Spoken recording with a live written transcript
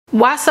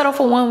Why settle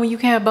for one when you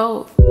can have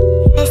both?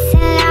 Listen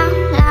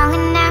long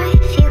enough,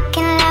 you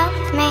can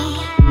love me.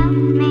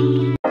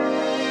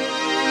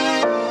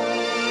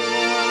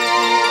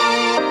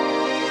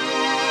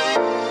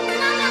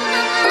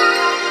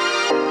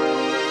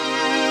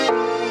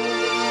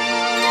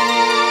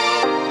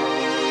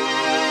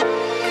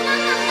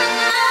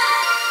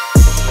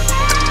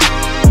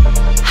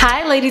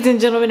 Hi ladies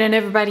and gentlemen and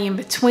everybody in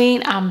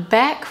between, I'm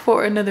back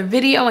for another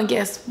video, and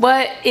guess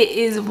what? It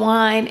is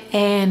wine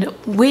and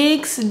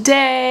wigs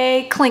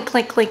day. Clink,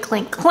 clink, clink,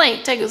 clink,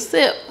 clink. Take a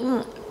sip.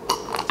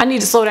 I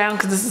need to slow down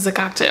because this is a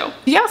cocktail.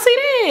 Y'all see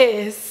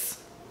this?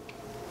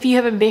 If you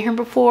haven't been here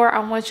before, I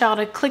want y'all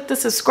to click the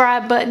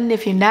subscribe button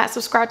if you're not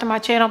subscribed to my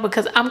channel,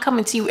 because I'm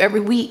coming to you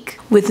every week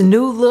with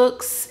new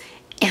looks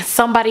and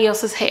somebody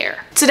else's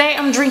hair. Today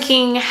I'm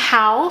drinking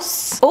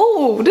House.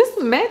 Oh,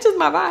 this matches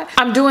my vibe.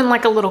 I'm doing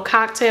like a little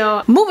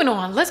cocktail. Moving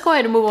on, let's go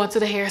ahead and move on to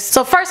the hair.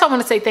 So first I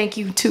want to say thank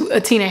you to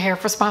Atina Hair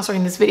for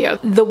sponsoring this video.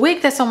 The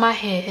wig that's on my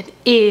head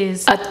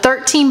is a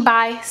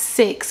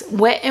 13x6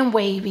 wet and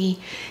wavy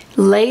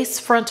lace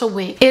frontal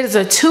wig. It is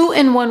a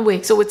 2-in-1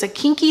 wig, so it's a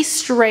kinky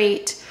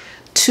straight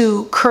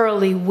to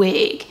curly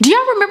wig. Do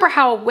y'all remember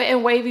how wet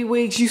and wavy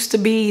wigs used to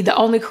be the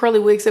only curly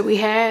wigs that we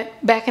had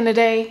back in the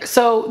day?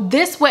 So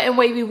this wet and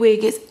wavy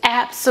wig is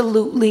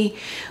absolutely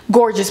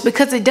gorgeous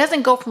because it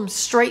doesn't go from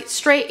straight,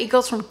 it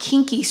goes from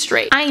kinky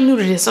straight. I ain't new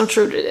to this, I'm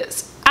true to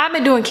this. I've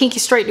been doing kinky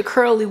straight to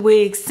curly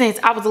wigs since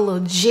I was a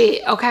little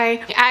jit,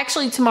 okay? I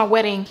actually, to my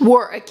wedding,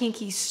 wore a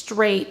kinky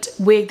straight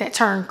wig that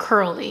turned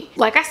curly.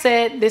 Like I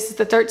said, this is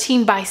the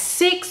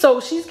 13x6,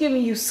 so she's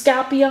giving you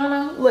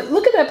scalpiana.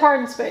 Look at that part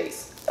in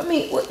space. I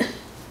mean, what?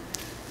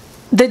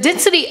 The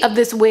density of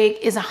this wig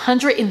is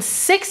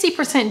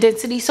 160%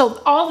 density, so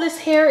all this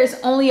hair is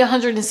only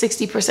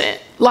 160%.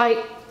 Like,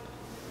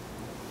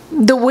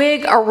 the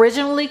wig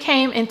originally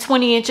came in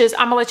 20 inches.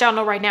 I'm gonna let y'all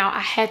know right now, I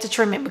had to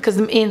trim it because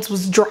the ends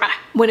was dry.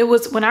 When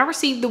I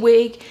received the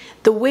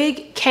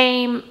wig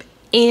came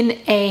in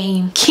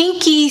a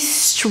kinky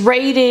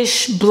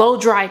straightish blow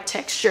dry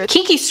texture.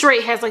 Kinky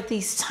straight has like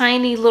these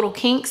tiny little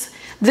kinks.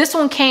 This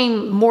one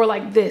came more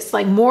like this,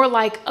 like more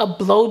like a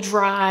blow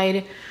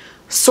dried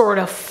sort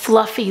of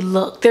fluffy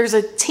look. There's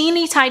a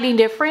teeny tiny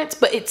difference,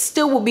 but it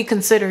still will be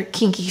considered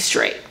kinky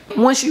straight.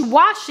 Once you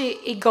wash it,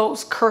 it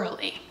goes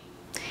curly.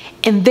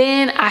 And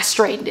then I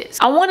straightened it.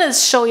 I want to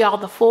show y'all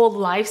the full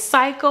life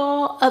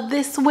cycle of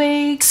this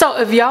wig.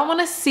 So if y'all want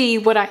to see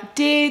what I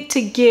did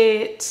to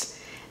get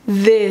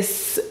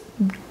this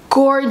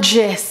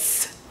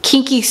gorgeous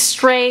kinky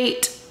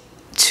straight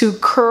to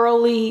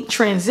curly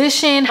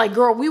transition, like,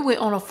 girl, we went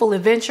on a full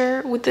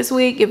adventure with this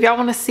wig. If y'all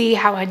want to see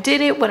how I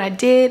did it, what I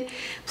did,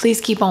 please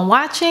keep on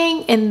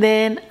watching, and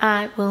then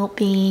I will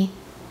be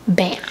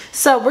bam.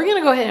 So we're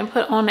gonna go ahead and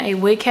put on a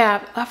wig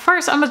cap.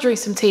 First I'm gonna drink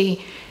some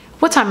tea.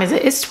 What time is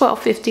it? It's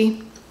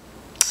 12:50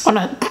 on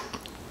a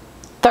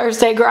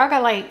Thursday. Girl, I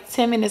got like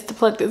 10 minutes to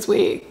pluck this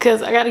wig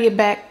because I gotta get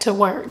back to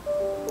work.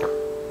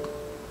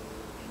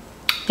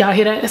 Y'all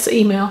hear that? That's an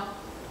email.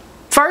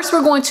 First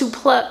we're going to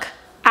pluck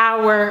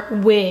our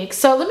wig.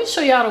 So let me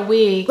show y'all the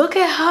wig. Look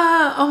at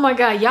her. Oh my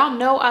god, y'all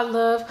know I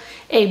love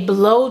a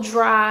blow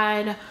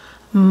dried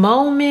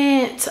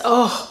moment.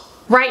 Oh,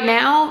 right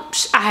now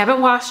I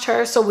haven't washed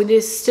her, so it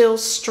is still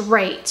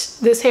straight.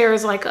 This hair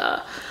is like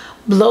a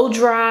blow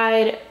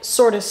dried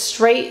sort of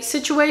straight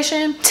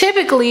situation.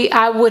 Typically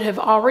I would have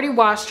already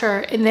washed her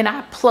and then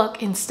I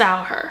pluck and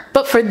style her,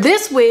 but for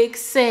this wig,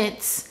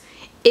 since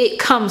it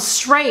comes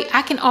straight,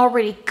 I can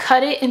already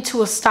cut it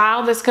into a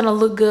style that's gonna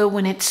look good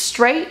when it's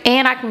straight,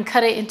 and I can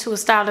cut it into a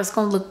style that's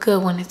gonna look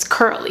good when it's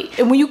curly.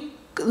 And when you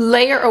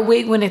layer a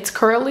wig when it's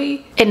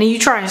curly and then you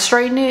try and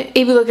straighten it,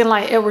 it be looking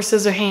like Edward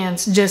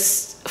Scissorhands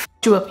just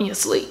f***ed you up in your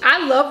sleep.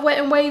 I love wet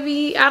and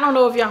wavy. I don't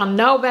know if y'all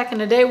know, back in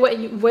the day, wet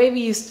and wavy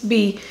used to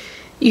be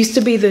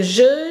the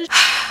zhuzh.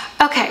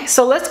 Okay,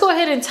 so let's go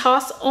ahead and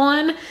toss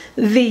on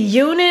the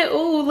unit.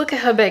 Ooh, look at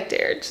her back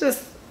there.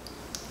 Just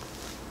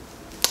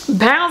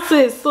bounce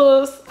it,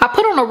 sis. I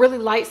put on a really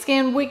light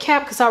skinned wig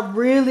cap because I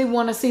really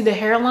want to see the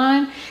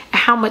hairline and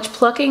how much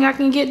plucking I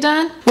can get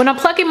done. When I'm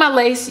plucking my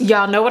lace,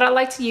 y'all know what I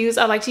like to use.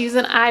 I like to use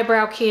an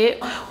eyebrow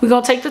kit. We're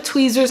gonna take the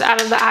tweezers out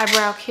of the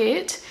eyebrow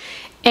kit,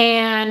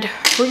 and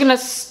we're gonna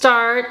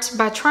start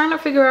by trying to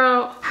figure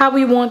out how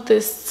we want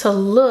this to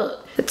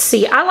look. Let's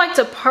see, I like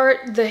to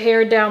part the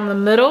hair down the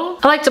middle.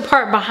 I like to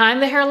part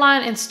behind the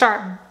hairline and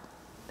start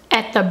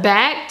at the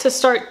back to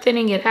start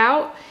thinning it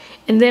out,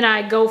 and then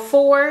I go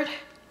forward,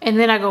 and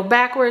then I go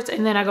backwards,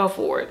 and then I go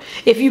forward.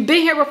 If you've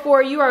been here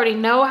before, you already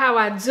know how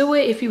I do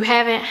it. If you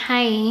haven't,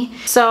 hey.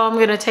 So I'm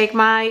gonna take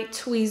my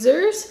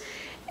tweezers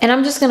and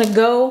I'm just gonna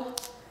go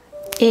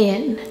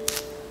in.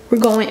 We're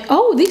going,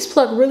 oh, these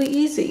pluck really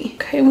easy.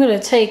 Okay, I'm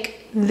gonna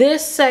take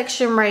this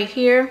section right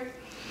here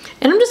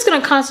and I'm just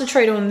gonna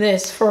concentrate on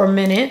this for a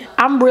minute.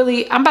 I'm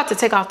about to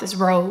take off this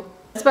robe.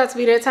 It's about to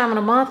be that time of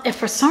the month, and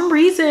for some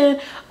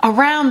reason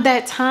around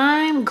that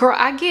time, girl,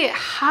 I get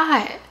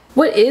hot.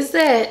 What is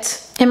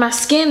that? And my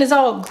skin is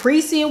all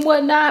greasy and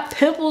whatnot,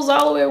 pimples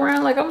all the way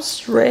around, like I'm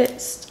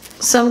stressed.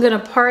 So I'm gonna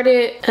part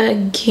it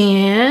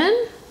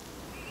again.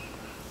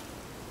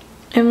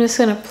 I'm just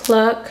gonna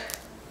pluck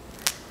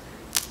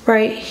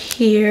right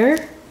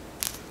here.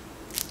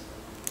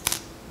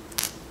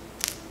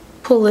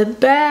 Pull it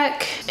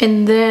back,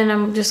 and then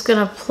I'm just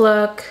gonna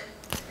pluck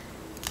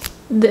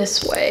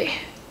this way.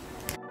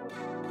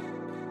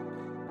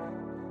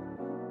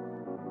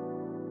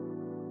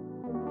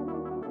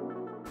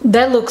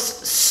 That looks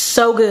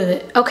so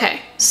good.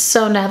 Okay,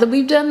 so now that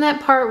we've done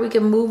that part, we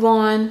can move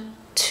on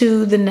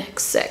to the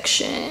next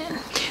section.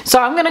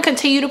 So I'm gonna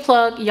continue to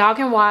pluck. Y'all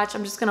can watch.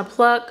 I'm just gonna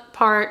pluck,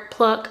 part,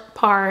 pluck,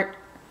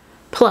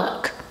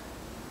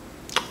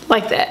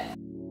 like that.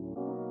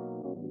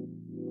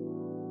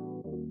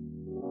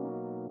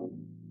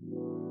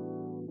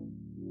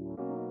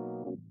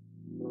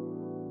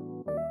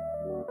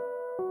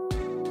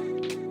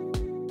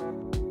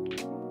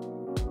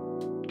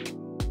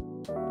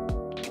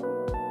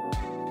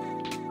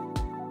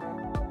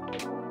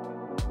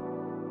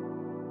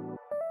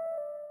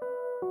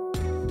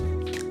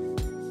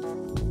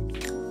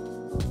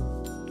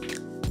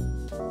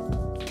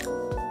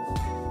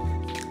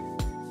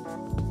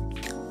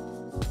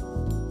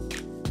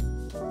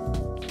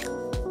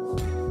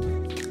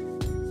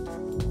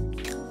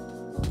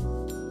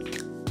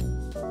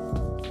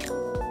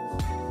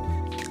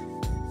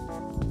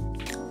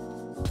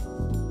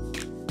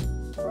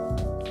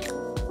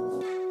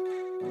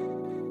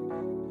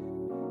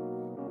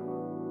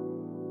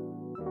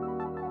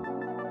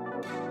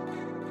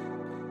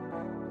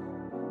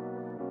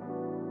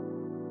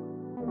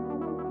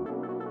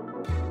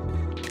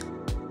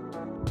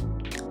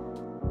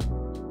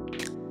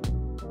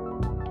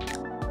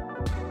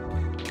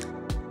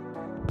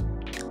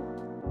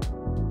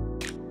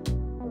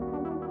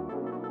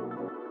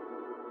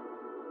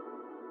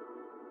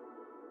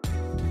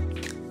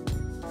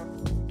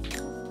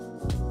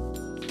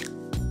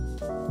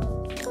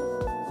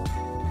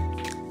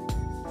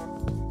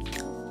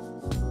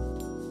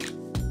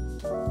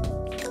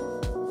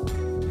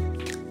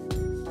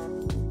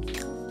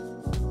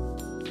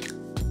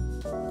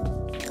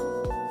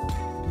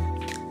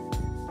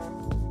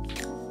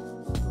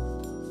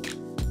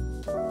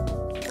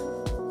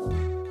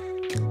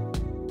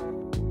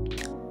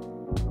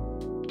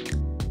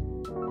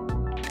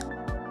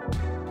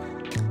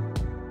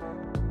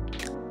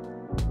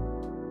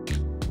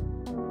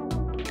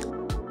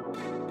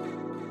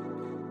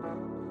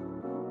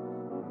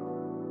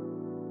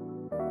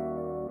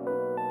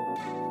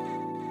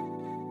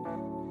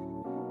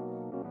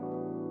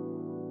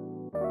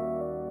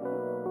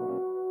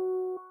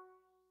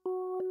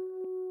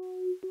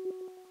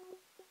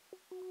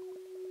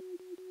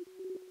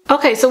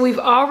 Okay, so we've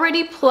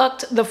already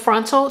plucked the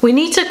frontal. We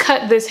need to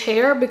cut this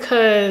hair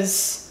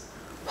because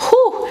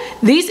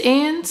these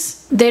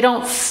ends, they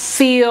don't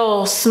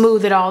feel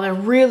smooth at all. They're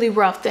really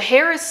rough. The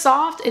hair is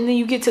soft, and then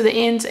you get to the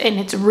ends and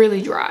it's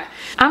really dry.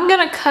 I'm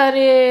gonna cut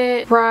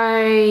it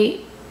right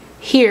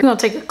here. I'm gonna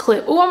take a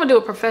clip. Oh, I'm gonna do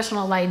a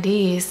professional like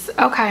this.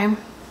 Okay.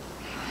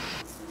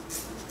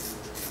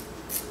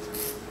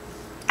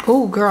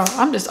 Oh, girl,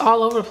 I'm just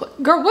all over the place.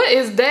 Girl, what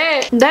is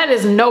that? That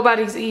is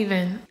nobody's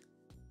even.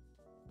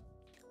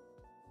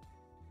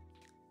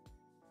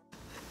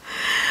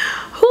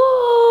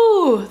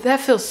 Ooh, that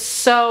feels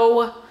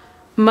so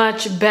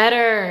much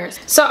better.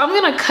 So I'm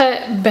gonna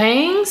cut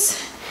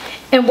bangs.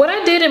 And what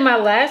I did in my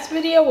last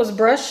video was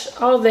brush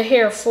all the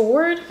hair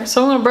forward.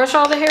 So I'm gonna brush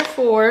all the hair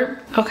forward.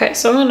 Okay,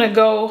 so I'm gonna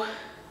go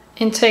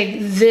and take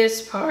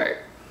this part.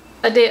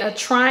 I did a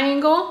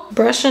triangle,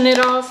 brushing it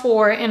all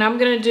forward, and I'm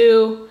gonna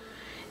do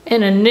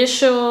an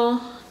initial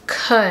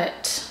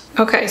cut.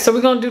 Okay, so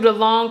we're gonna do the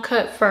long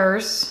cut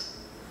first.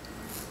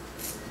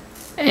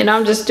 And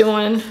I'm just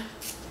doing,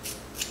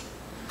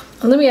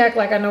 let me act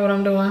like I know what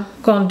I'm doing.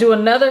 Gonna do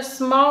another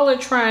smaller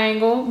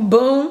triangle,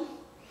 boom.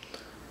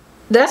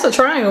 That's a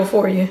triangle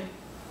for you.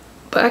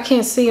 But I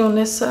can't see on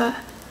this side.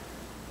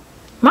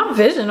 My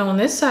vision on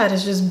this side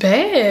is just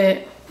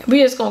bad.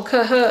 We just gonna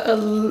cut her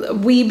a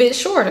wee bit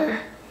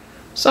shorter.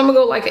 So I'm gonna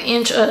go like an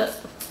inch up.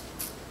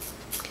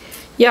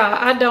 Yeah,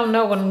 I don't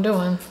know what I'm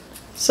doing.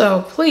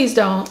 So please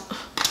don't.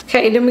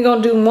 Okay, then we're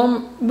gonna do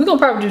one, we're gonna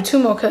probably do 2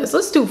 more cuts.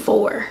 Let's do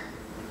 4.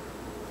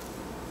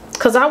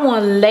 Cause I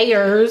want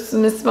layers,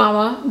 Miss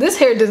Mama. This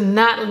hair does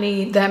not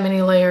need that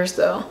many layers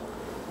though.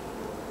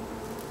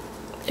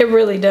 It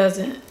really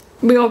doesn't.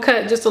 We're gonna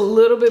cut just a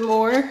little bit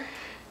more.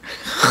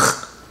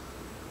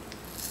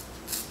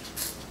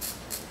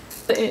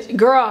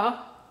 Girl,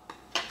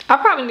 I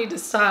probably need to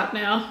stop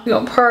now. We're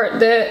gonna part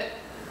that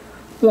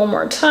one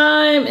more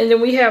time, and then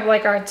we have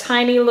like our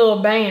tiny little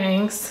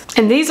bangs.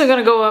 And these are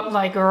gonna go up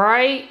like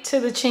right to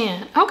the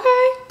chin.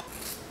 Okay.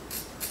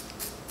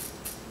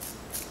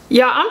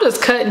 Yeah, I'm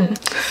just cutting.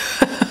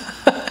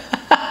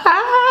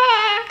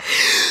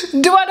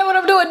 Do I know what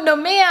I'm doing? No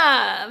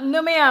ma'am.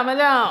 No ma'am, I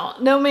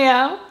don't. No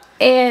ma'am.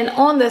 And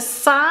on the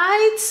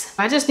sides,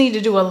 I just need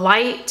to do a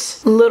light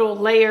little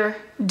layer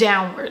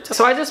downwards.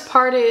 So I just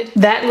parted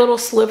that little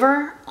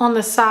sliver on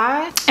the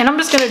side, and I'm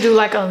just gonna do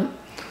like a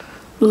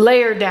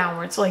layer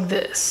downwards like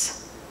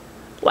this.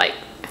 Like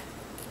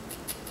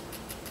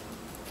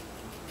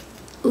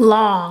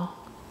long.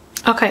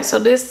 Okay, so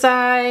this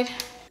side,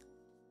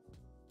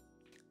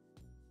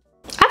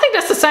 I think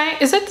that's the same.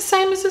 Is that the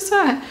same as this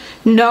side?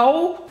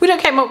 No, we done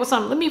came up with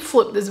something. Let me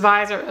flip this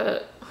visor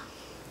up.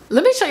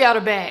 Let me show y'all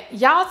the back.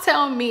 Y'all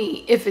tell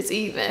me if it's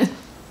even.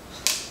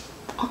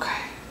 Okay.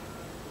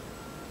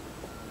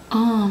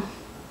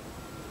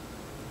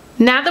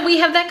 Now that we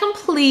have that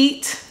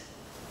complete,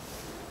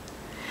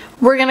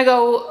 we're gonna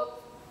go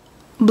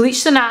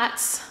bleach the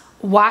knots,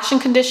 wash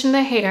and condition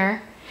the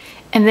hair,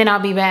 and then I'll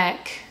be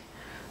back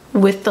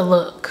with the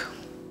look.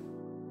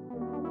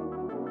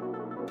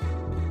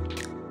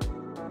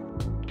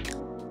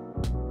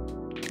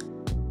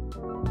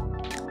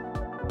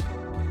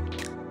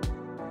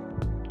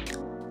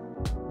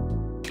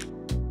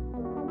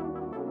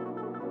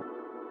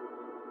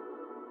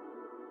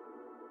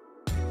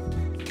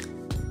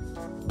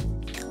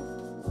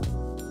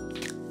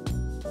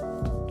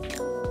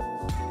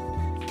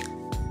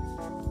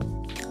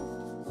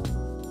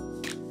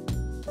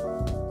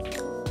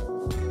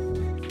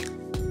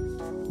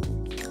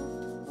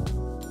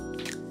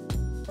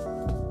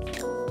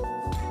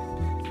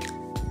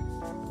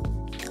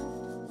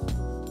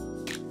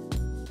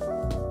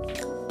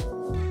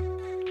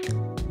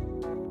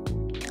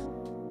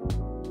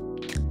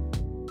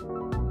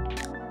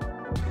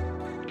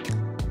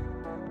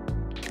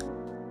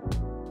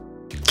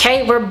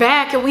 Okay, we're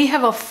back and we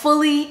have a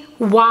fully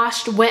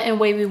washed wet and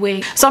wavy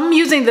wig. So I'm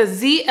using the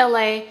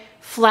ZLA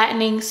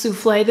flattening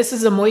souffle. This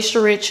is a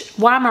moisture rich,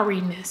 why am I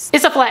reading this?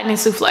 It's a flattening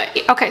souffle.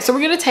 Okay, so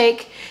we're gonna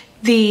take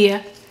the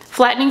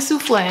flattening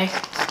souffle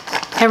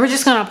and we're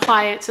just gonna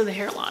apply it to the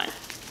hairline.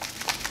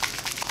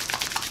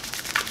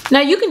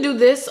 Now you can do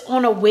this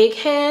on a wig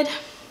head.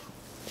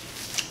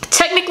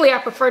 Technically I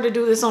prefer to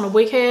do this on a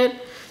wig head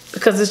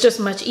because it's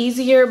just much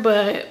easier,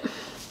 but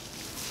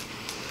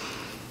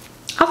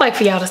I like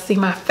for y'all to see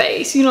my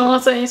face, you know what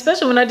I'm saying?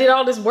 Especially when I did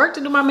all this work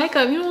to do my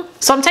makeup, you know?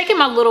 So I'm taking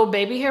my little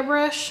baby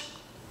hairbrush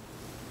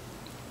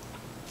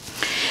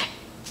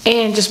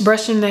and just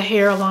brushing the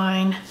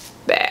hairline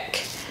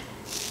back.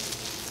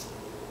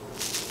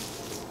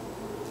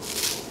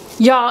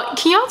 Y'all,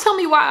 can y'all tell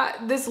me why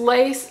this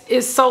lace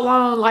is so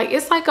long? Like,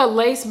 it's like a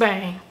lace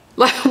bang.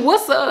 Like,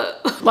 what's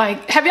up?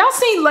 Like, have y'all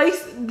seen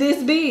lace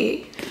this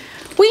big?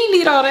 We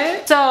need all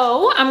that.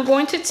 So I'm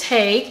going to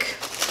take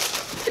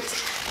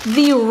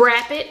the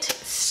Rapid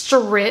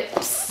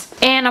strips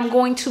and I'm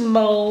going to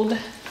mold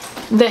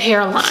the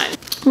hairline.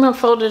 I'm gonna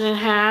fold it in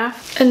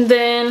half and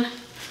then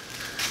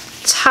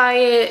tie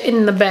it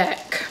in the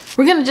back.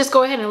 We're gonna just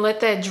go ahead and let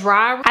that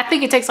dry. I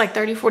think it takes like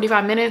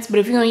 30-45 minutes, but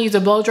if you're gonna use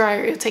a blow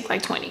dryer, it'll take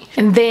like 20.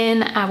 And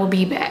then I will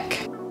be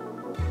back.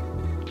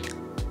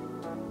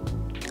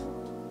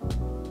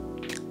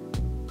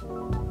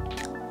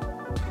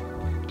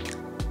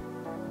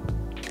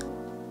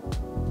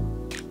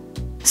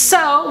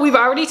 So we've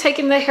already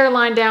taken the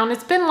hairline down.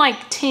 It's been like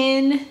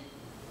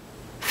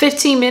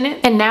 10-15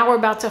 minutes and now we're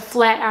about to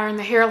flat iron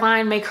the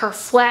hairline, make her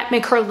flat,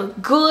 make her look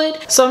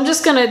good. So I'm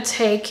just gonna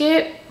take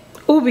it.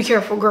 Oh, be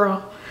careful,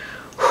 girl.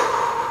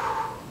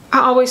 I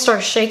always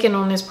start shaking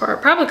on this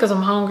part, probably because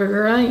I'm hungry,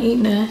 girl. I ain't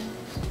eating that.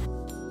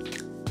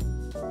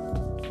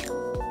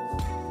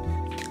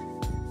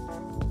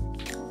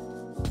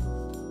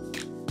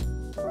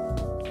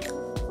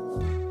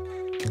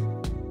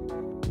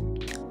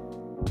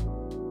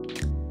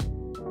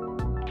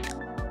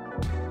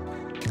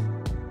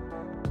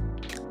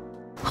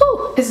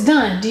 It's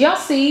done. Do y'all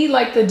see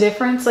like the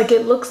difference? Like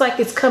it looks like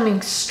it's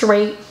coming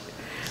straight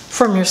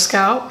from your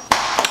scalp.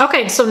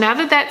 Okay, so now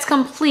that that's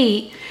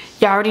complete,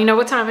 y'all already know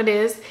what time it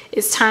is.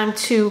 It's time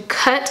to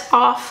cut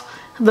off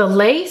the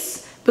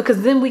lace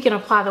because then we can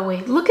apply the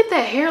wig. Look at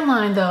that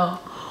hairline though.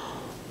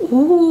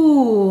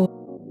 Ooh.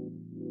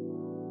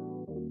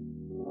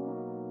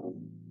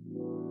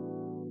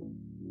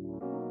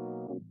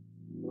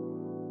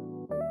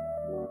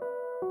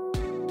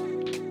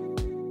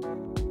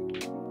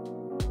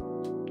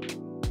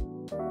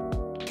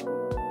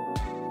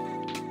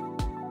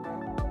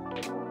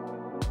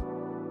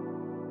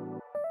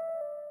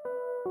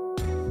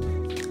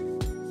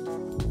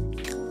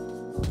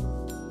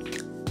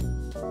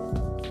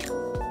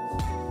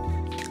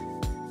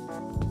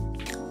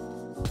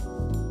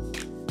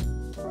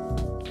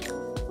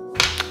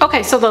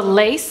 Okay, so the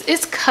lace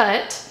is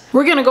cut.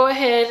 We're gonna go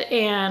ahead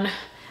and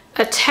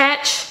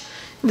attach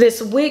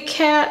this wig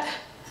cap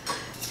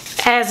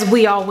as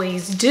we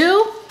always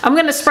do. I'm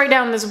gonna spray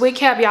down this wig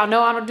cap. Y'all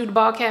know I don't do the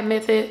ball cap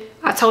method.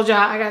 I told y'all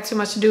I got too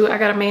much to do. I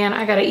got a man,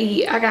 I gotta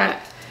eat, I got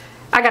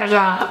a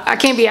job. I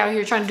can't be out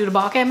here trying to do the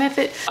ball cap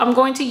method. I'm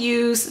going to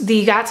use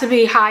the Got To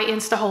Be High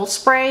Insta Hold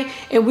spray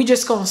and we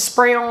just gonna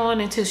spray her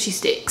on until she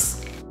sticks.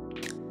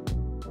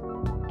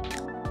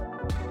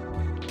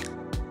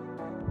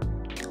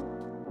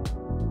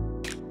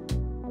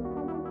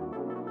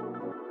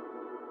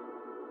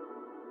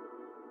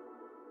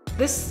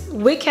 This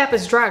wig cap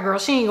is dry, girl.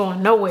 She ain't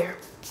going nowhere.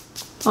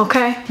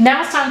 Okay,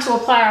 now it's time to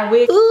apply our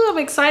wig. Ooh, I'm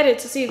excited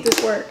to see if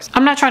this works.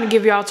 I'm not trying to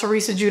give y'all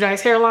Teresa Giudice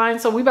hairline,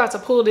 so we about to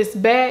pull this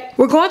back.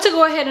 We're going to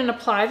go ahead and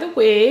apply the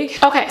wig.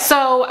 Okay,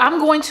 so I'm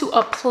going to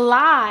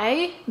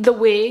apply the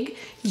wig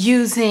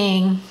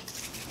using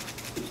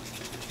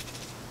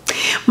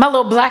my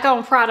little black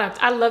owned product.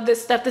 I love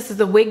this stuff. This is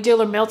the Wig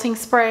Dealer melting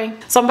spray.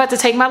 So I'm about to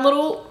take my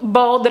little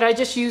bowl that I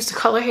just used to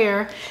color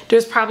hair.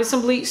 There's probably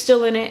some bleach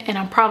still in it, and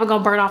I'm probably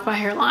gonna burn off my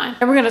hairline.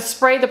 And we're gonna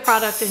spray the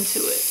product into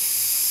it.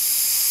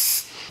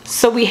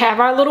 So we have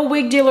our little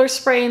Wig Dealer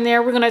spray in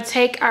there. We're gonna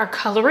take our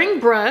coloring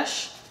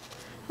brush,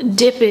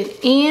 dip it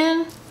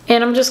in,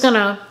 and I'm just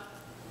gonna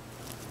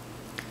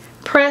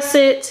press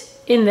it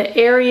in the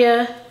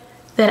area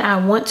that I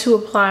want to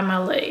apply my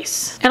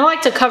lace. And I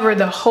like to cover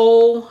the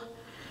whole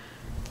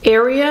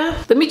area.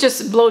 Let me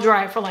just blow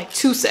dry it for like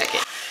 2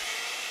 seconds.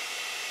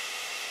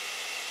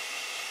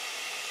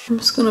 I'm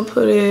just gonna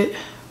put it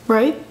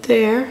right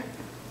there.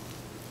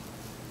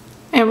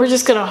 And we're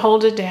just gonna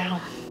hold it down.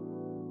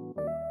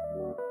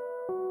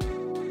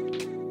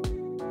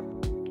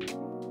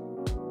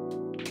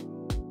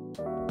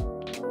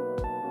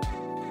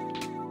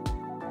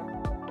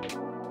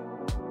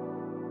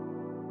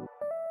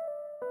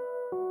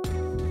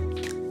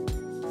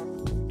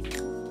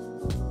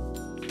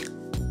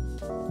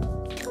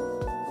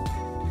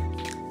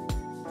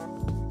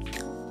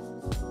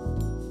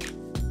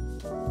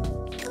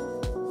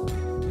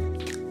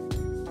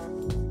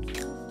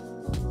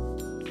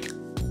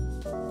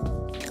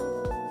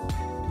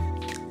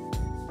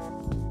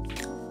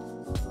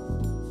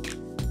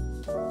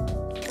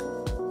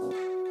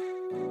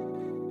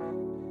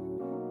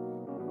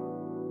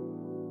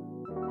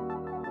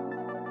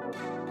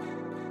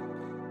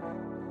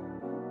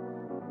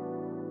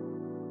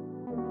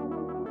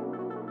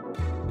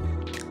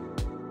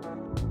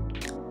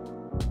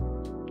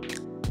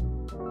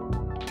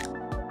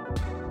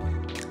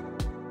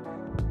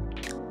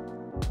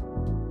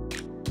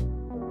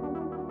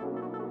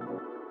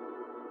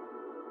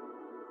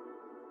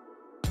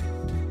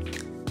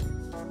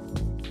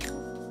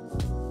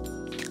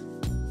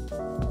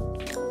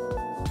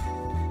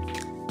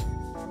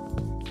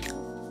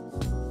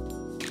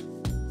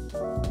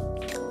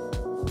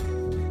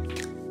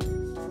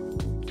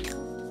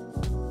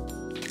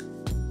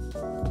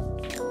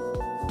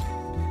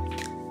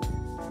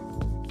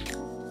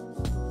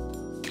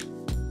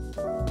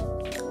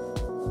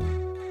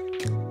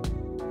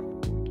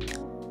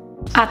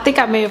 I think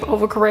I may have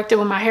overcorrected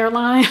with my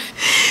hairline.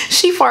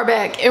 She far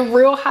back and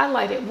real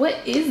highlighted. What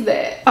is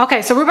that?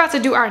 Okay, so we're about to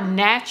do our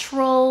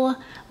natural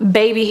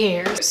baby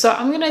hairs. So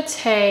I'm gonna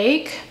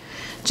take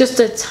just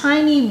a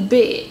tiny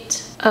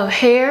bit of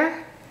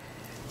hair,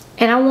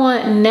 and I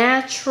want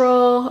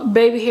natural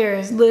baby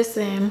hairs.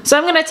 Listen. So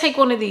I'm gonna take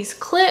one of these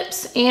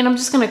clips and I'm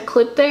just gonna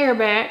clip the hair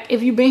back.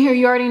 If you've been here,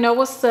 you already know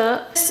what's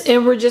up.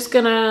 And we're just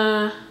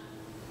gonna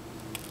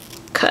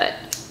cut.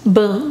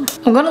 Boom.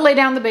 I'm gonna lay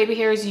down the baby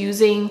hairs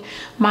using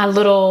my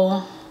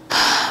little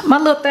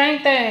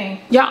thing.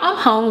 Y'all, I'm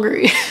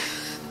hungry.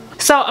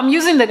 So I'm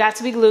using the Got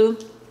To Be Glue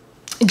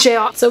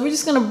gel. So we're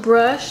just gonna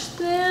brush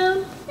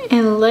them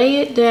and lay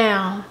it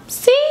down.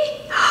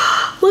 See?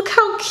 Look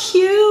how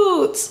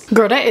cute.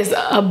 Girl, that is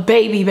a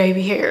baby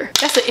hair.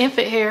 That's an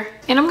infant hair.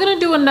 And I'm gonna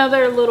do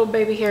another little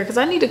baby hair because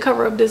I need to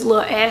cover up this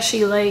little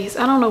ashy lace.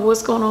 I don't know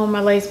what's going on with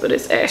my lace, but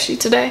it's ashy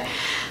today.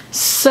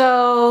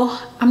 So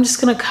I'm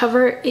just gonna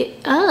cover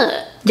it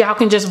up. Y'all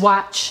can just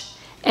watch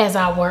as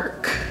I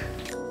work.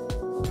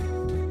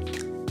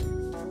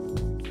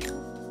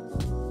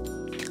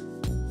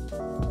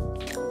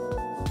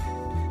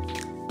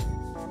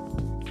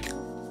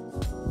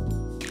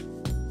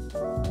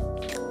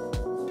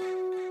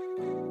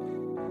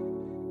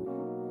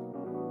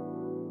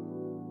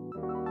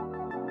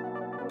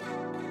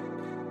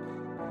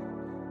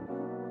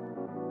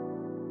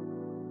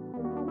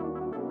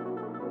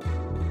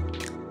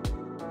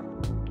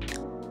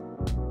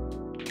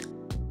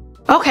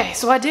 Okay,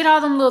 so I did all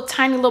them little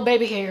tiny little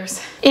baby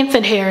hairs,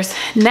 infant hairs.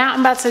 Now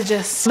I'm about to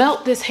just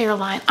melt this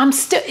hairline.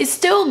 It's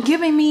still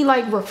giving me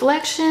like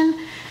reflection.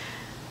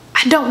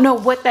 I don't know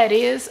what that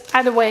is.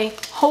 Either way,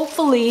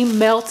 hopefully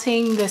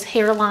melting this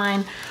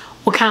hairline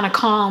will kind of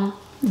calm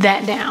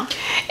that down.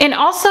 And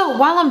also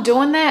while I'm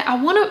doing that,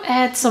 I want to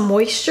add some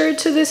moisture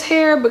to this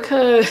hair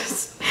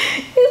because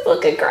it's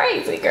looking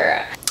crazy,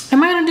 girl.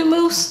 Am I gonna do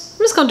mousse?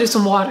 I'm just gonna do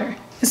some water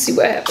and see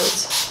what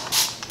happens.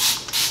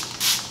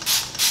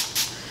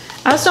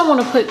 I just don't want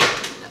to put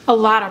a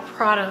lot of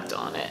product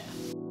on it.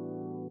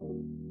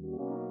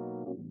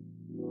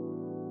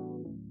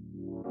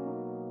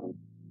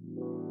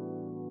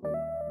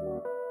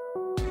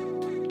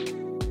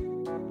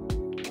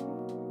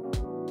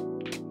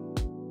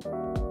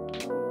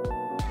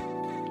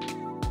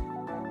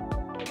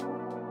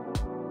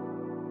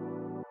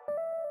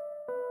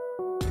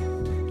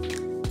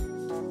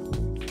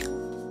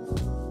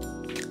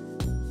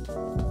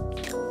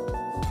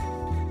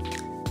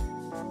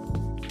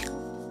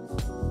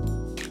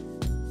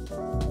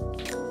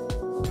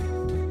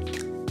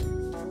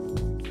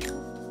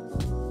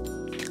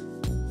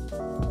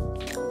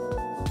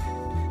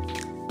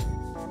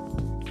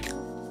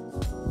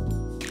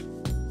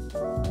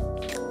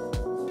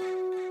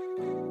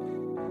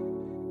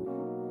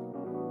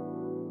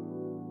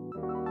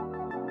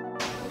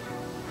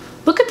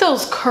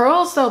 those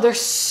curls though, they're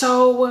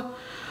so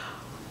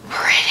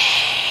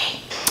pretty.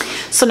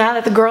 So now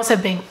that the curls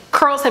have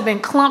been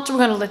clumped, we're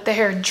gonna let the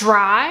hair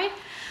dry.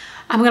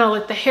 I'm gonna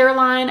let the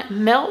hairline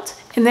melt,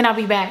 and then I'll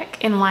be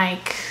back in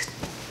like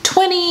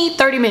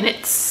 20-30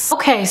 minutes.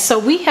 Okay, so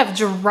we have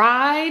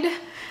dried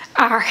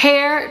our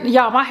hair.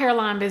 Y'all, my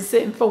hairline been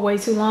sitting for way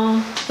too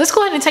long. Let's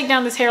go ahead and take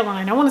down this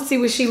hairline. I want to see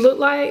what she looked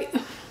like. I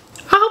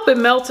hope it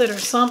melted or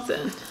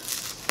something.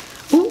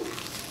 Ooh.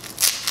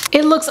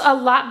 It looks a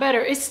lot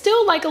better. It's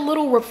still like a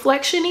little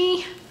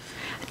reflection-y.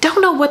 I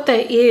don't know what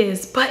that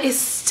is, but it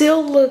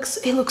still looks,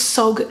 it looks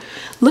so good.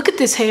 Look at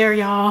this hair,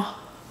 y'all.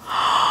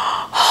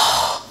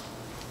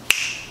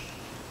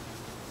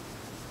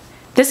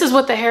 This is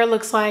what the hair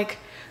looks like.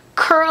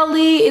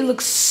 Curly, it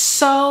looks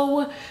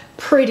so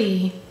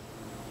pretty.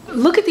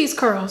 Look at these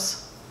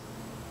curls.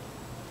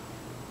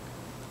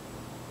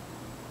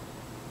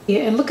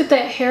 Yeah, and look at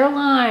that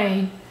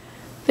hairline.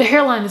 The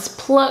hairline is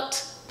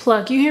plucked.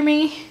 You hear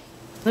me?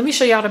 Let me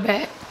show y'all the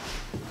back.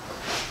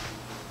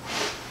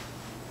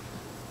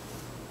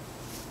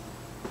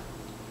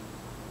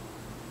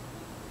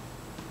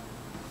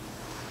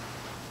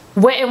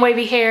 Wet and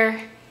wavy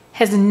hair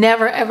has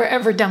never,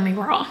 ever done me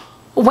wrong.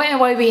 Wet and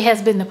wavy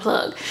has been the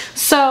plug.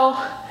 So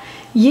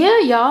yeah,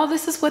 y'all,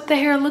 this is what the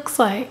hair looks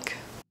like.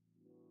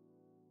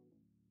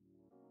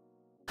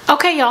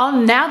 Okay, y'all,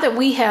 now that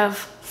we have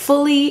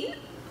fully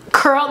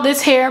curled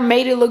this hair,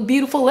 made it look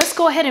beautiful, let's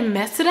go ahead and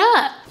mess it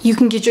up. You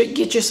can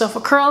get yourself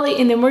a curly,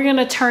 and then we're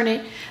gonna turn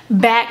it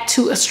back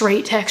to a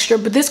straight texture,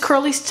 but this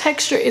curly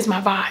texture is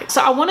my vibe.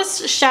 So I want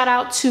to shout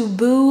out to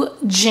Boo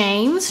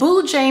James.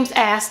 Boo James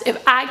asked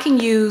if I can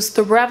use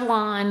the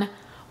Revlon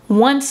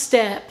One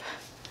Step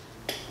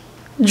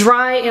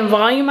Dry and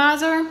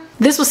Volumizer.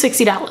 This was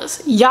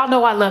 $60. Y'all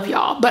know I love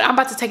y'all, but I'm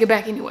about to take it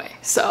back anyway,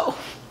 so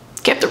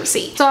kept the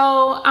receipt.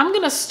 So I'm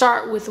gonna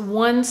start with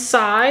one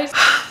side.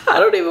 I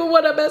don't even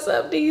want to mess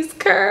up these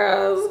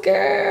curls,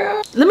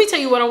 girl. Let me tell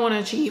you what I want to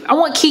achieve. I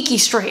want Kinky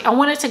straight. I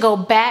want it to go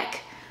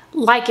back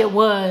like it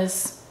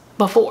was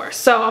before.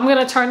 So I'm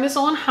gonna turn this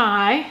on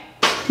high.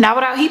 Not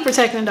without heat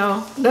protecting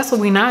though. That's what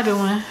we not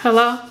doing.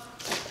 Hello?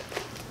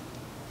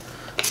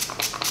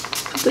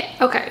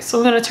 Okay, so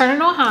I'm gonna turn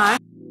it on high.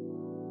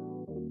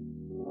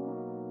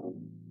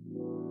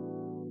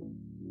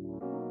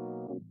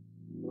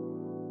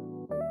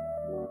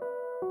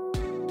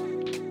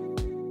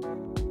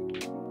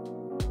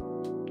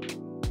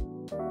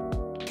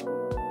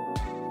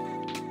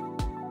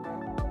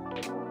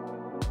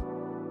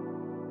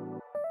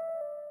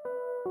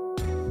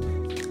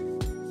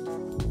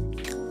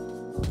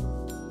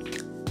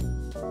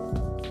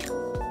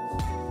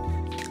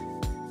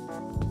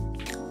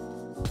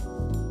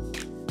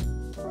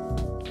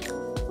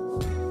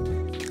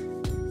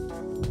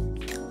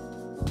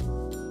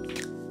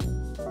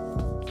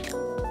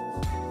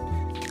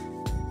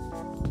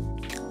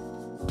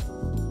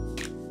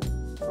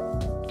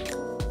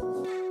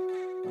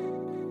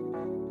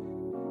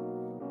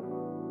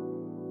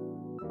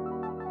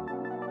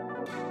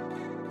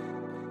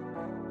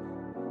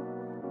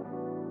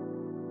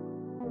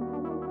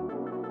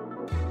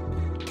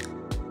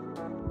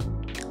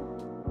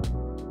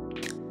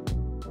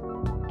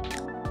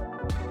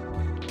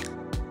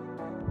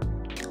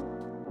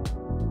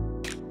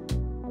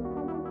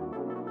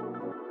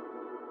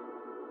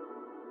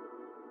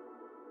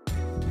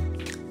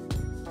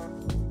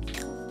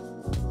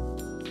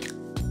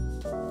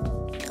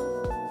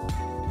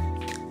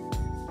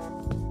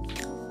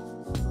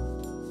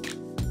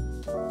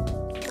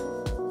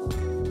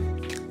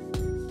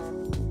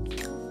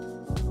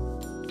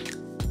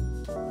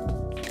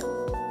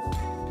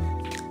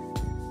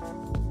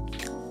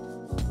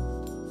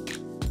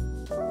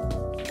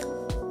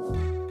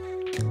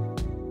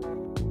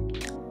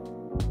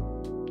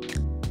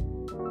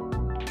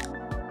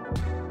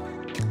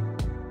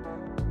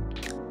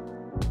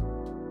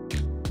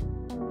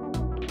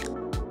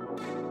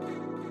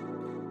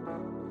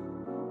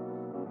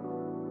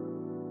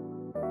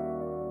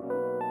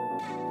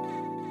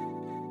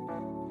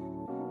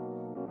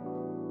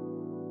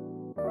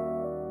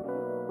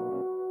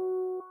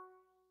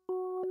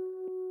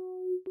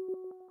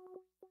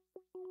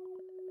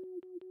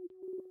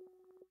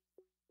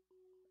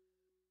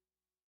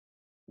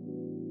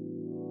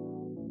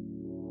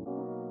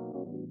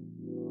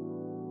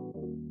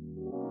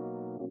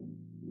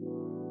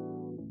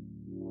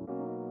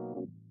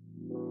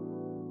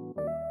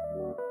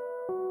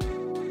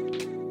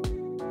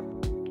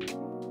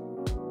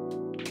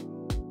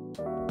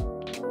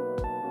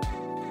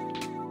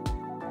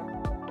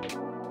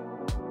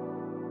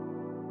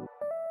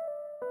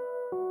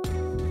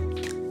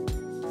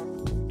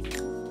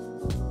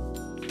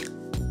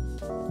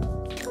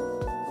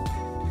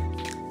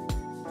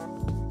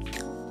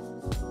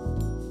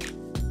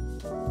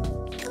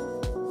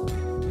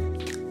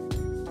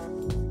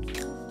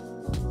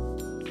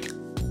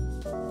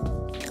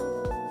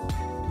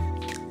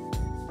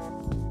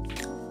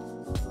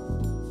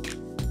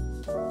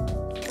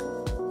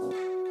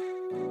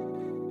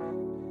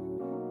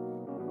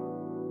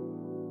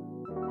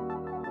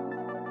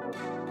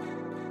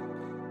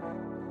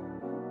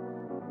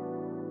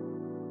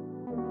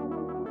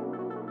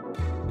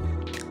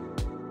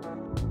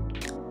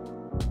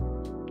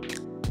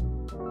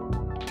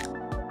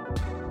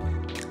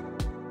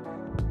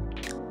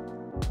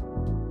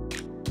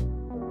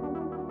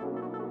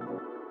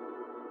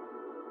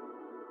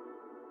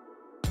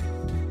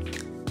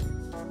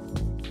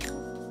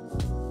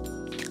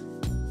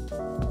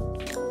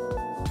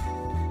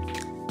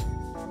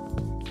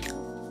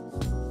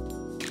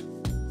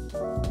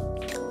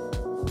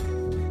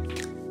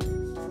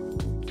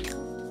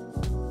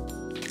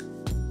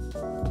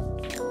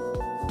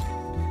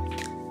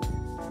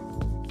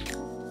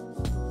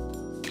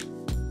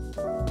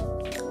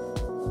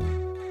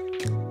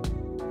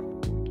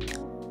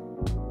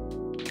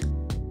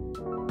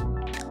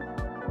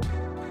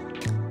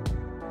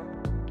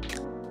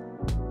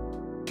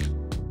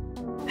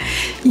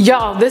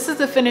 Y'all, this is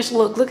the finished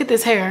look. Look at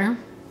this hair.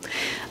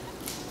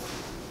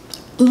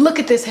 Look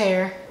at this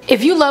hair.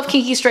 If you love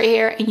kinky straight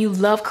hair and you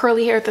love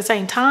curly hair at the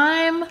same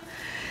time,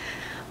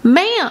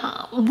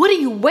 ma'am, what are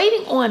you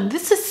waiting on?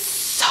 This is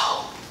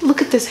so,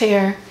 look at this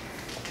hair.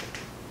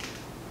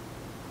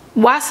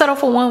 Why settle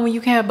for one when you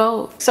can have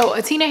both? So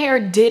Atina hair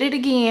did it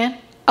again.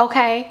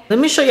 Okay, let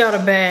me show y'all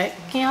the back.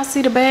 Can y'all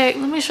see the back?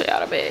 Let me show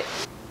y'all the back.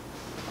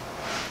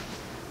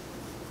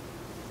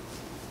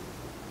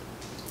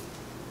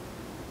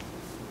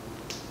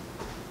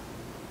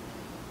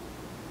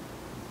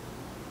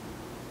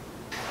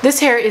 This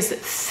hair is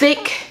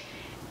thick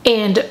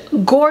and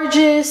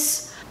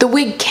gorgeous. The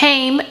wig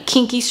came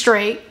kinky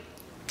straight,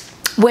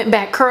 went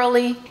back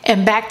curly,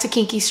 and back to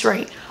kinky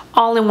straight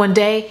all in one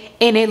day,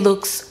 and it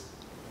looks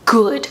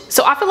good.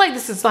 So I feel like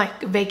this is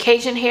like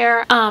vacation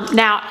hair.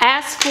 Now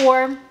as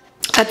for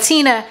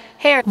Atina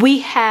hair, we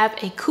have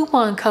a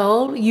coupon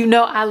code. You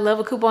know I love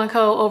a coupon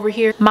code over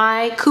here.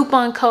 My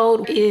coupon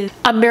code is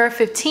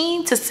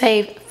Ameera15 to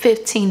save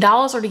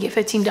 $15 or to get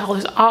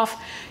 $15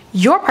 off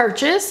your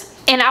purchase.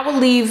 And I will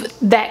leave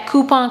that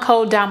coupon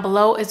code down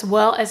below, as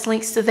well as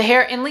links to the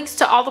hair and links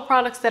to all the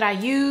products that I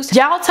use.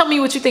 Y'all tell me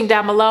what you think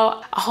down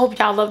below. I hope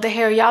y'all love the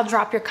hair. Y'all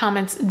drop your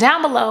comments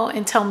down below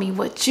and tell me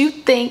what you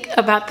think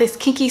about this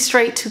kinky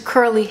straight to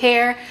curly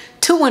hair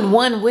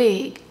 2-in-1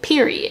 wig,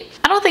 period.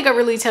 I don't think I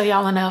really tell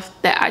y'all enough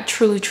that I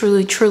truly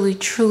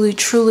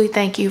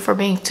thank you for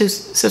being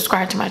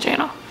subscribed to my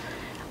channel.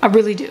 I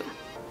really do.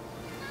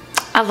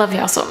 I love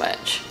y'all so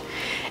much.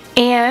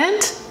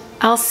 And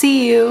I'll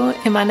see you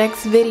in my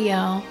next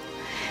video.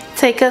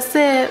 Take a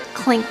sip.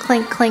 Clink,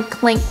 clink, clink,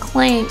 clink,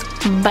 clink.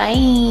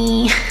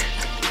 Bye.